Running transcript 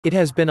It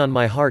has been on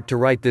my heart to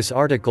write this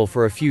article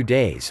for a few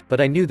days,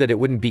 but I knew that it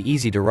wouldn't be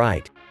easy to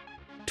write.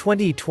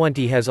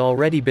 2020 has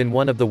already been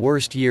one of the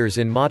worst years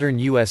in modern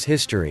US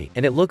history,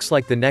 and it looks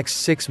like the next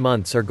 6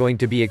 months are going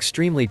to be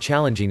extremely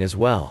challenging as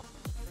well.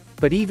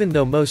 But even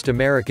though most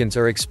Americans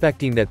are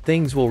expecting that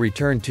things will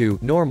return to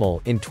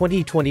normal in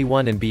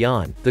 2021 and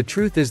beyond, the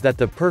truth is that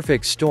the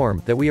perfect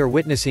storm that we are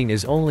witnessing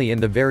is only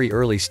in the very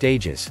early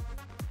stages.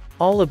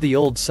 All of the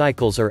old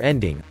cycles are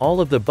ending,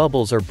 all of the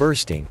bubbles are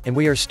bursting, and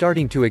we are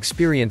starting to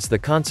experience the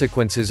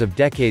consequences of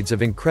decades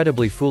of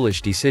incredibly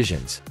foolish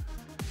decisions.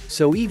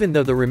 So even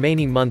though the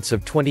remaining months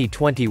of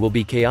 2020 will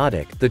be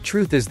chaotic, the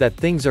truth is that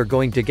things are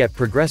going to get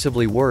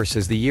progressively worse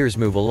as the years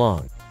move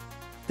along.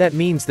 That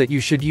means that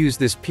you should use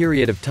this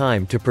period of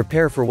time to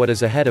prepare for what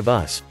is ahead of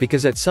us,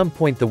 because at some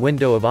point the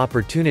window of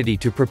opportunity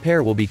to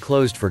prepare will be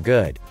closed for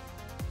good.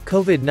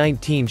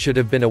 COVID-19 should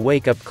have been a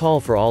wake-up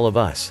call for all of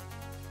us.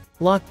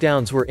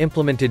 Lockdowns were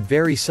implemented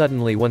very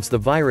suddenly once the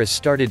virus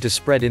started to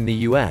spread in the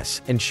US,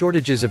 and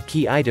shortages of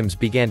key items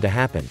began to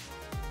happen.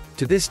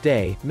 To this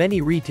day, many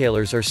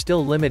retailers are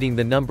still limiting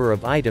the number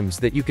of items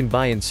that you can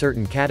buy in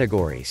certain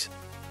categories.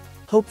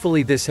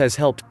 Hopefully this has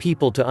helped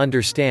people to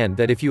understand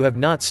that if you have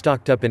not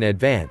stocked up in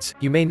advance,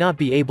 you may not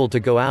be able to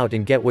go out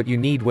and get what you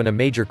need when a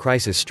major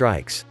crisis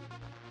strikes.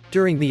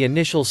 During the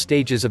initial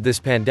stages of this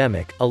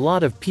pandemic, a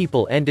lot of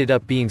people ended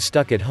up being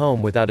stuck at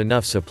home without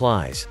enough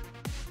supplies.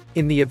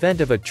 In the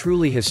event of a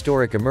truly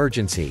historic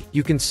emergency,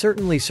 you can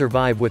certainly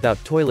survive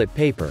without toilet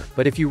paper,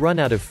 but if you run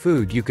out of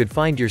food you could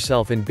find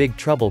yourself in big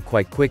trouble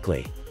quite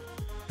quickly.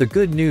 The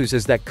good news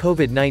is that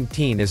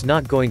COVID-19 is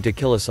not going to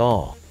kill us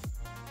all.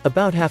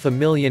 About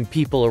 500,000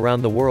 people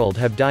around the world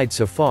have died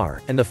so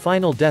far, and the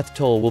final death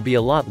toll will be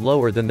a lot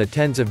lower than the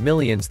tens of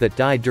millions that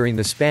died during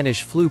the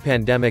Spanish flu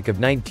pandemic of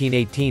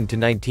 1918 to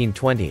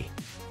 1920.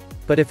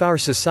 But if our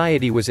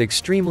society was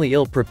extremely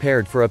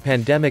ill-prepared for a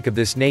pandemic of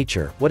this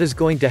nature, what is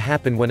going to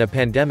happen when a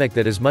pandemic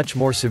that is much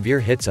more severe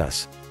hits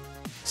us?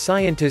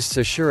 Scientists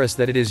assure us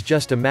that it is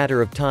just a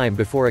matter of time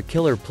before a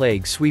killer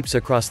plague sweeps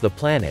across the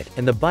planet,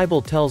 and the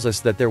Bible tells us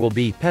that there will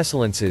be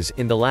pestilences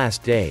in the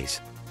last days.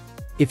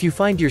 If you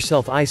find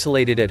yourself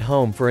isolated at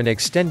home for an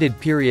extended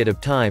period of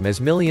time as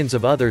millions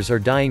of others are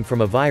dying from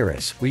a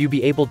virus, will you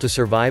be able to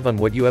survive on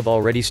what you have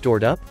already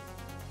stored up?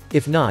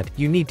 If not,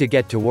 you need to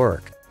get to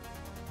work.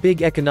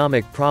 Big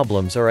economic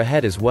problems are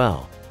ahead as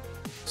well.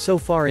 So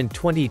far in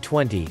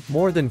 2020,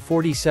 more than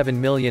 47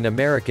 million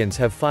Americans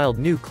have filed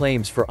new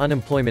claims for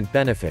unemployment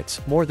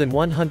benefits, more than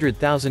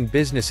 100,000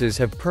 businesses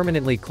have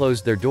permanently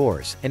closed their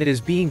doors, and it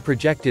is being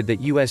projected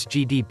that US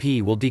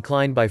GDP will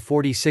decline by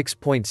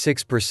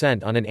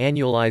 46.6% on an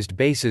annualized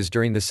basis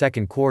during the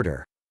second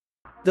quarter.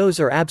 Those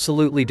are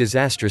absolutely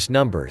disastrous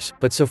numbers,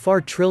 but so far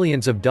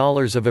trillions of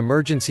dollars of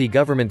emergency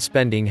government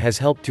spending has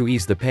helped to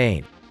ease the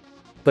pain.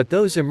 But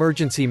those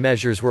emergency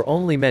measures were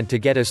only meant to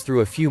get us through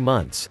a few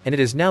months, and it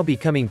is now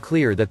becoming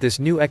clear that this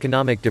new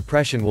economic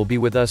depression will be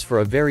with us for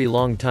a very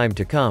long time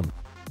to come.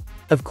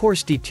 Of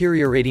course,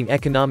 deteriorating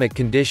economic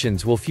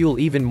conditions will fuel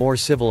even more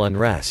civil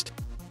unrest.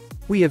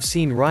 We have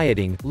seen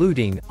rioting,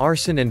 looting,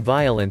 arson and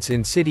violence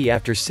in city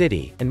after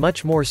city, and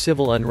much more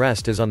civil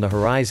unrest is on the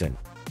horizon.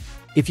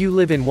 If you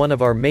live in one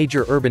of our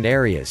major urban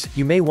areas,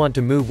 you may want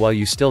to move while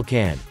you still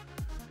can.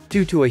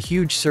 Due to a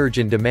huge surge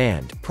in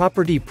demand,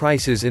 property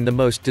prices in the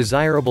most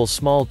desirable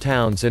small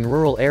towns and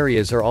rural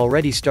areas are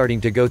already starting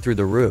to go through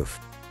the roof.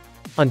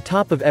 On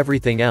top of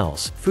everything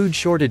else, food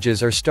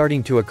shortages are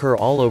starting to occur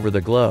all over the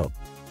globe.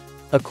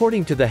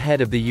 According to the head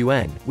of the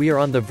UN, we are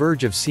on the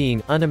verge of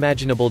seeing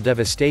unimaginable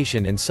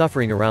devastation and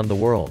suffering around the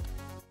world.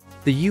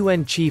 The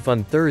UN chief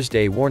on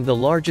Thursday warned the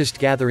largest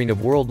gathering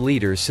of world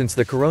leaders since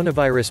the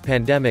coronavirus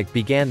pandemic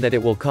began that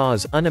it will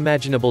cause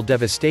unimaginable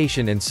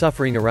devastation and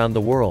suffering around the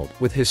world,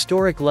 with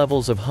historic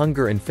levels of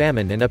hunger and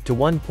famine and up to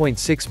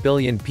 1.6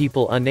 billion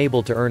people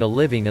unable to earn a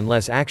living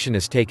unless action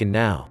is taken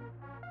now.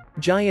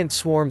 Giant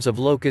swarms of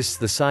locusts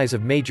the size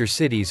of major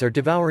cities are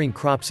devouring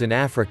crops in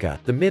Africa,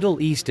 the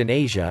Middle East and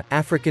Asia.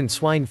 African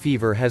swine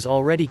fever has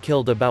already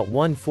killed about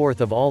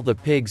 1/4 of all the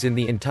pigs in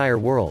the entire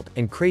world,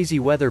 and crazy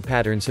weather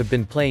patterns have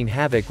been playing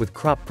havoc with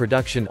crop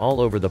production all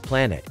over the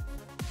planet.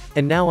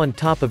 And now on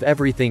top of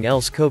everything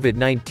else,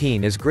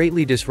 COVID-19 is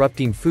greatly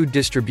disrupting food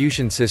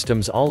distribution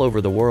systems all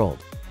over the world.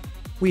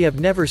 We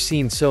have never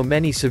seen so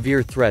many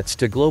severe threats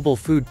to global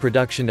food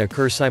production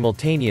occur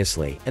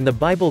simultaneously, and the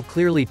Bible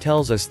clearly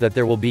tells us that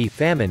there will be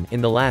famine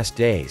in the last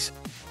days.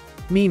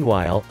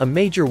 Meanwhile, a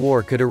major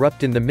war could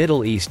erupt in the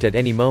Middle East at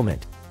any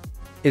moment.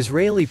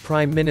 Israeli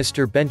Prime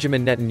Minister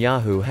Benjamin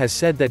Netanyahu has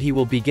said that he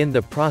will begin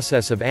the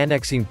process of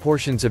annexing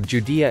portions of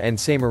Judea and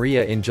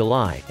Samaria in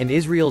July, and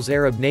Israel's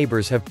Arab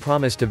neighbors have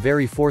promised a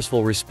very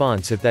forceful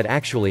response if that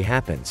actually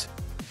happens.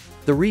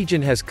 The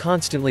region has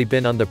constantly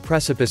been on the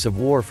precipice of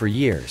war for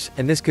years,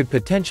 and this could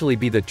potentially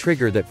be the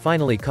trigger that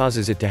finally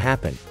causes it to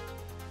happen.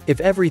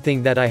 If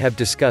everything that I have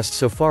discussed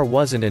so far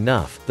wasn't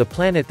enough, the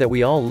planet that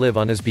we all live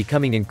on is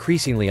becoming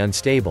increasingly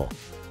unstable.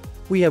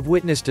 We have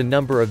witnessed a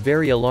number of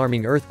very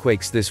alarming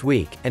earthquakes this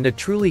week, and a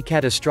truly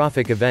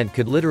catastrophic event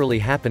could literally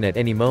happen at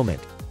any moment.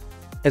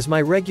 As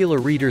my regular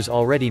readers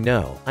already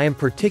know, I am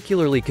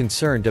particularly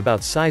concerned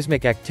about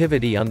seismic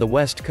activity on the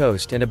west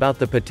coast and about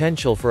the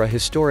potential for a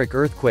historic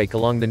earthquake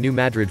along the New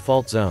Madrid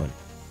fault zone.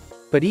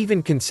 But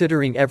even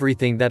considering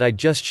everything that I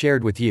just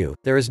shared with you,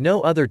 there is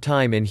no other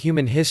time in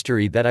human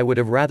history that I would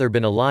have rather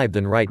been alive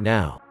than right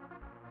now.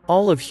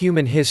 All of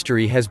human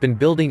history has been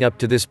building up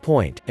to this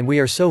point, and we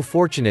are so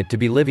fortunate to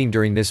be living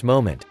during this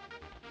moment.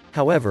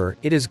 However,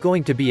 it is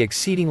going to be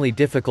exceedingly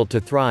difficult to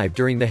thrive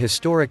during the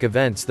historic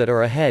events that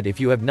are ahead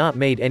if you have not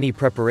made any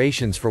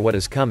preparations for what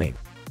is coming.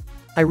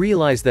 I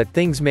realize that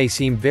things may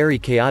seem very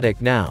chaotic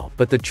now,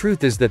 but the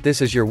truth is that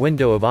this is your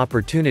window of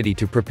opportunity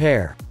to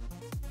prepare.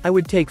 I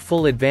would take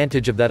full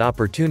advantage of that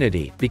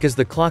opportunity, because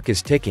the clock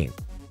is ticking.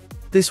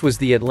 This was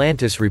the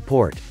Atlantis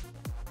Report.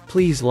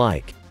 Please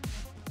like,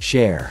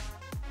 share,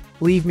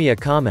 leave me a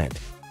comment,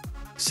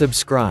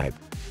 subscribe.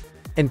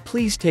 And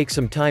please take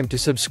some time to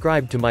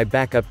subscribe to my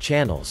backup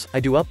channels, I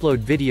do upload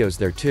videos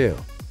there too.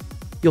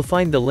 You'll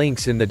find the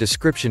links in the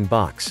description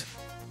box.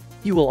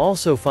 You will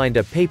also find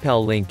a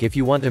PayPal link if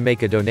you want to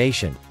make a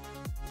donation.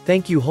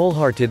 Thank you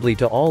wholeheartedly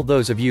to all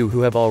those of you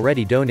who have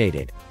already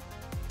donated.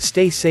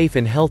 Stay safe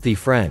and healthy,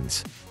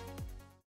 friends.